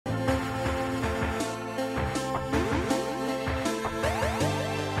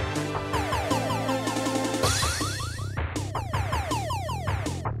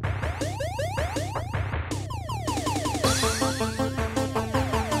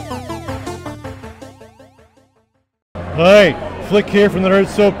Hi, Flick here from the Nerd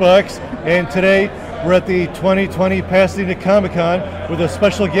Soapbox, and today we're at the 2020 Pasadena Comic Con with a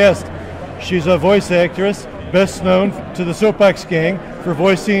special guest. She's a voice actress, best known to the Soapbox gang for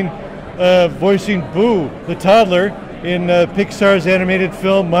voicing Boo, the toddler, in Pixar's animated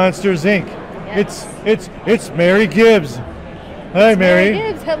film Monsters, Inc. Yes. It's Mary Gibbs. Hi, Mary.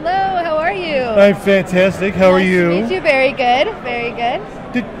 Mary Gibbs, hello, how are you? I'm fantastic. How are you? Nice to meet you, very good, very good.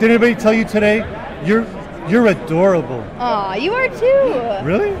 Did anybody tell you today you're adorable? Aw, you are too.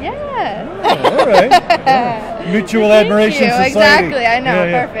 Really? Yeah. Oh, all right. Mutual Admiration Society. Exactly, I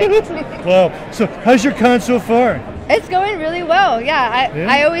know, perfect. Wow. So, how's your con so far? It's going really well, yeah.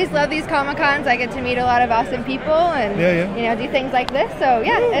 I always love these Comic Cons. I get to meet a lot of awesome people and you know, do things like this. So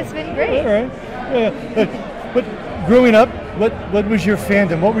yeah, it's been great. All right. Yeah. But growing up, what was your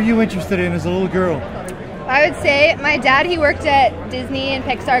fandom? What were you interested in as a little girl? I would say my dad, he worked at Disney and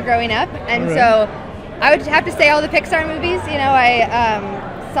Pixar growing up, and so I would have to say all the Pixar movies. You know,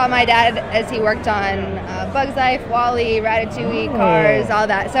 I saw my dad as he worked on Bug's Life, WALL-E, Ratatouille, Cars, all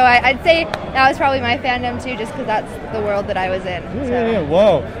that. So I'd say that was probably my fandom too, just because that's the world that I was in. So,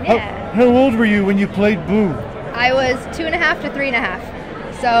 wow. Yeah. How old were you when you played Boo? I was 2.5 to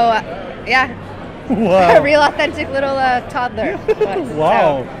 3.5. So yeah. Wow. A real authentic little toddler.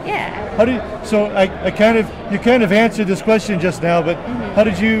 Wow. So, yeah. How did you kind of answered this question just now, but how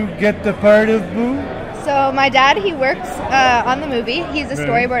did you get the part of Boo? So my dad, he works on the movie. He's a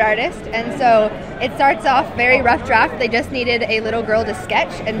storyboard artist, and so it starts off very rough draft. They just needed a little girl to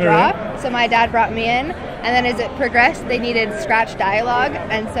sketch and draw. So my dad brought me in, and then as it progressed, they needed scratch dialogue,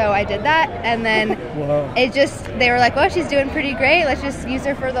 and so I did that. And then they were like, "Well, she's doing pretty great. Let's just use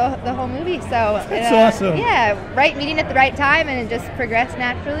her for the whole movie." So that's awesome. Yeah, right meeting at the right time, and it just progressed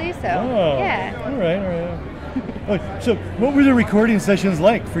naturally. So yeah. All right. So, what were the recording sessions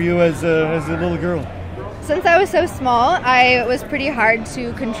like for you as a little girl? Since I was so small, I was pretty hard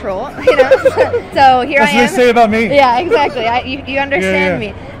to control, you know. So here I am. That's what they say about me. Yeah, exactly. You understand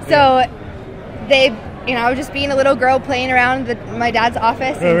me. So I was just being a little girl playing around my dad's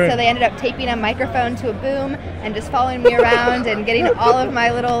office, and so they ended up taping a microphone to a boom and just following me around and getting all of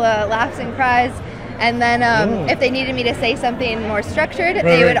my little laughs and cries. And then if they needed me to say something more structured,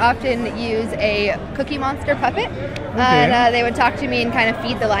 they would often use a Cookie Monster puppet, and they would talk to me and kind of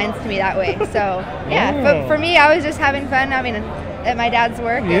feed the lines to me that way. So yeah, but for me, I was just having fun. I mean, at my dad's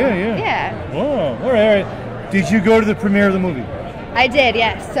work. Yeah. Wow. All right. Did you go to the premiere of the movie? I did,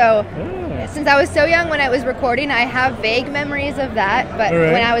 yes. So since I was so young when it was recording, I have vague memories of that. But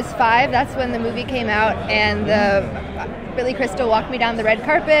when I was 5, that's when the movie came out, and Billy Crystal walked me down the red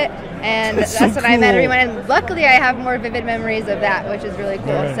carpet, and that's when I met everyone. And luckily, I have more vivid memories of that, which is really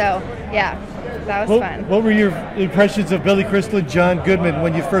cool. So yeah, that was fun. What were your impressions of Billy Crystal and John Goodman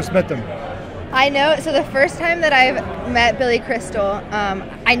when you first met them? I know, so the first time that I met Billy Crystal,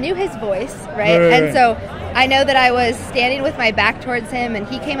 I knew his voice, and so I know that I was standing with my back towards him, and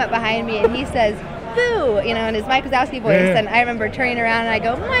he came up behind me, and he says, "Boo," you know, in his Mike Wazowski voice, and I remember turning around and I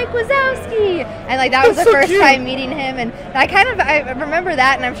go, "Mike Wazowski," and like that was the first time meeting him, and I remember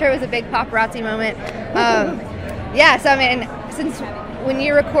that, and I'm sure it was a big paparazzi moment. So I mean, since when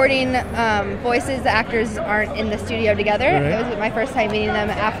you're recording voices, the actors aren't in the studio together. It was my first time meeting them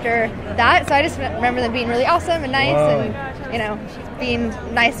after that, so I just remember them being really awesome and nice, and you know, being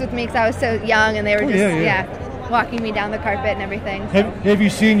nice with me because I was so young, and they were just walking me down the carpet and everything. So. Have you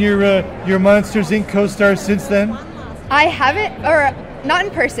seen your Monsters, Inc. co-stars since then? I haven't, or not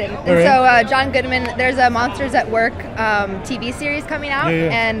in person. And so John Goodman, there's a Monsters at Work TV series coming out,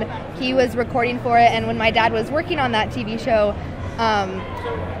 and he was recording for it. And when my dad was working on that TV show,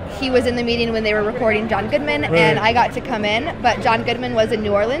 he was in the meeting when they were recording John Goodman, and I got to come in, but John Goodman was in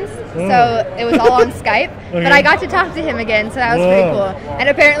New Orleans, so it was all on Skype, but I got to talk to him again, so that was pretty cool. And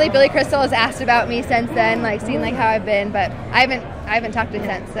apparently Billy Crystal has asked about me since then, like seeing like how I've been, but I haven't talked to him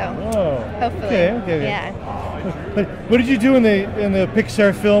since, so hopefully. Yeah. But what did you do in the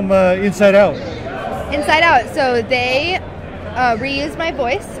Pixar film Inside Out? Inside Out, so they reused my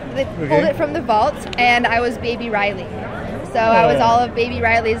voice, they pulled it from the vault, and I was Baby Riley. So I was all of Baby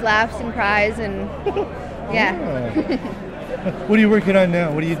Riley's laughs and cries, and What are you working on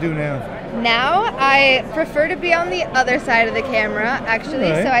now? What do you do now? Now I prefer to be on the other side of the camera,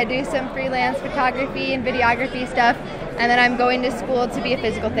 actually. So I do some freelance photography and videography stuff, and then I'm going to school to be a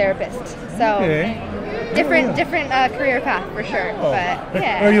physical therapist. So different career path for sure. But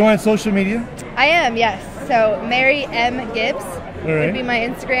yeah. Are you on social media? I am, yes. So Mary M. Gibbs would be my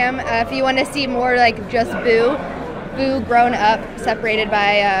Instagram. If you want to see more like just Boo grown up, separated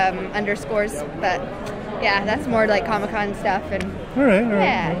by underscores, but yeah, that's more like Comic-Con stuff. And All right.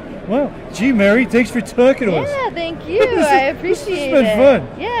 yeah. Well, gee, Mary, thanks for talking to us. Yeah, thank you. I appreciate it. This has been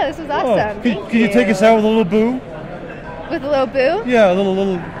fun. Yeah, this was awesome. Could you take us out with a little boo? With a little boo? Yeah, a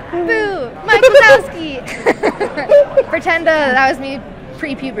little. Boo! Mike Wazowski! Pretend that was me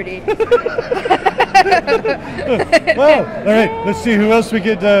pre-puberty. Wow. All right, let's see who else we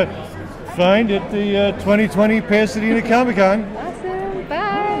could find at the 2020 Pasadena Comic Con. Awesome.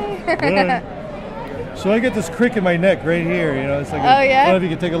 Bye. Right. So I get this crick in my neck right here. You know, it's like. Oh, yeah? I don't know if you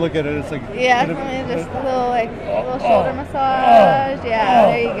can take a look at it. It's like. Yeah, just a little shoulder massage. Yeah,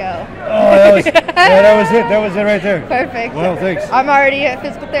 there you go. That was it. That was it right there. Perfect. Well, thanks. I'm already a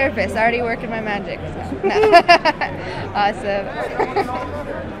physical therapist. Already working my magic. So. Awesome.